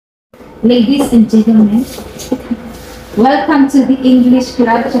Ladies and gentlemen, welcome to the English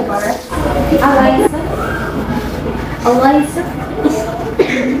Club Chapter. Eliza,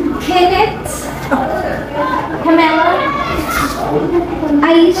 Kenneth, Camilla,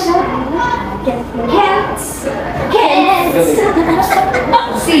 Aisha, Kent,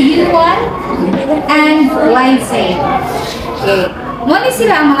 si Yuan, and Lindsay. Okay. Muna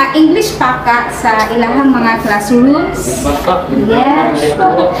sila ang mga English paka sa ilahang mga classrooms. Yes.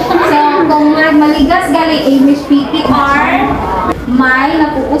 So, kung maligas gali English PPR, may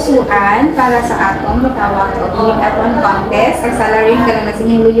napupusuan para sa atong matawag o read-a-thon contest. Ang salary ka lang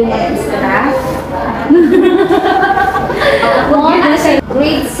nasingin yung mga isra.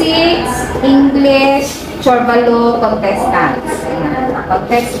 Grade 6 English Chorbalo contestants.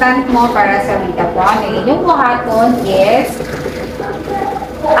 Contestant mo para sa read-a-thon. Ang inyong buhaton is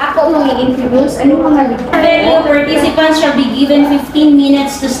ako mong i-introduce ano mga Video participants shall be given 15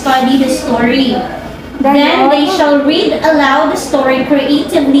 minutes to study the story. Then they shall read aloud the story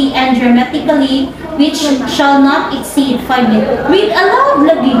creatively and dramatically, which shall not exceed 5 minutes. Read aloud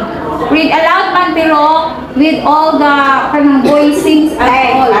lagi. Read aloud man pero with all the kanang voicings at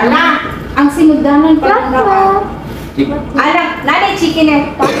all. Ang sinudanan pa na anak, nanay chicken yung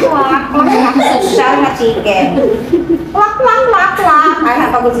kwak-kwak, social na chicken. Kwak-kwak.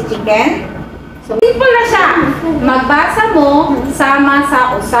 Anak pagod si chicken. So, simple na siya. Magbasa mo sama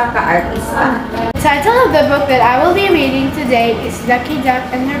sa usa ka artista. The title of the book that I will be reading today is Ducky Duck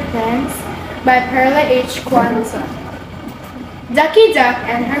and Her Friends by Perla H. Kwanzaa. Ducky Duck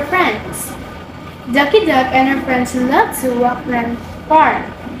and Her Friends. Ducky Duck and her friends love to walk around the park.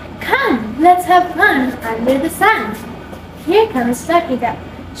 Come, let's have fun under the sun. Here comes Ducky Duck.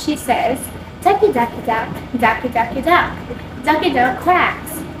 She says, Ducky Ducky Duck, Ducky Ducky Duck. Ducky Duck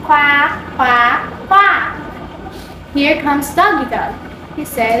quacks. Quack, quack, quack. Here comes Doggy Dog. He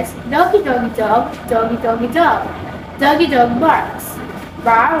says, Doggy Doggy Dog, Doggy Doggy Dog. Doggy Dog barks.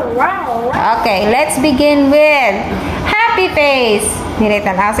 Wow, wow, wow. Okay, let's begin with happy face.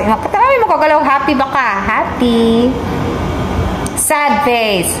 Nilitan ako sa imo. Katawin mo ko galaw happy ba ka? Happy. Sad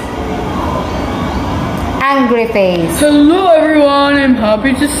face. Angry face. Hello everyone, I'm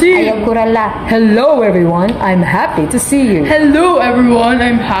happy to see you. Ayaw kurala. Hello everyone, I'm happy to see you. Hello everyone,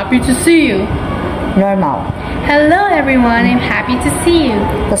 I'm happy to see you. Normal. Hello everyone, I'm happy to see you.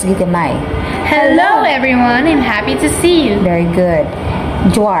 Tapos gigamay. Hello everyone, I'm happy to see you. Very good.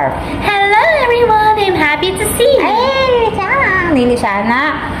 Dwarf. Hello everyone, I'm happy to see you. Ay, siya. Nili siya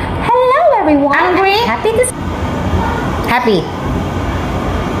na. Hello everyone. Angry. Happy to happy.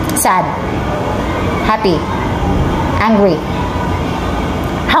 Sad. Happy. Angry.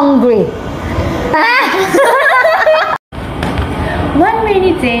 Hungry. One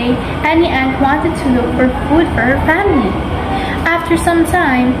rainy day, Annie Ant wanted to look for food for her family. After some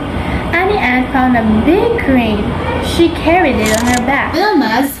time, Annie Ant found a big crane. She carried it on her back.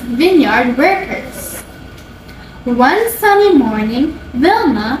 Vilma's vineyard workers. One sunny morning,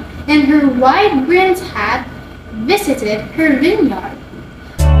 Vilma, in her wide-brimmed hat, visited her vineyard.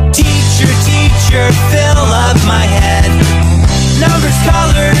 Teacher, teacher, fill up my head. Numbers,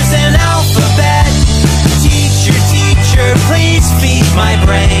 colors, and alphabet. Teacher, teacher, please feed my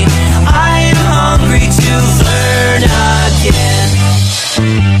brain. I am hungry to learn.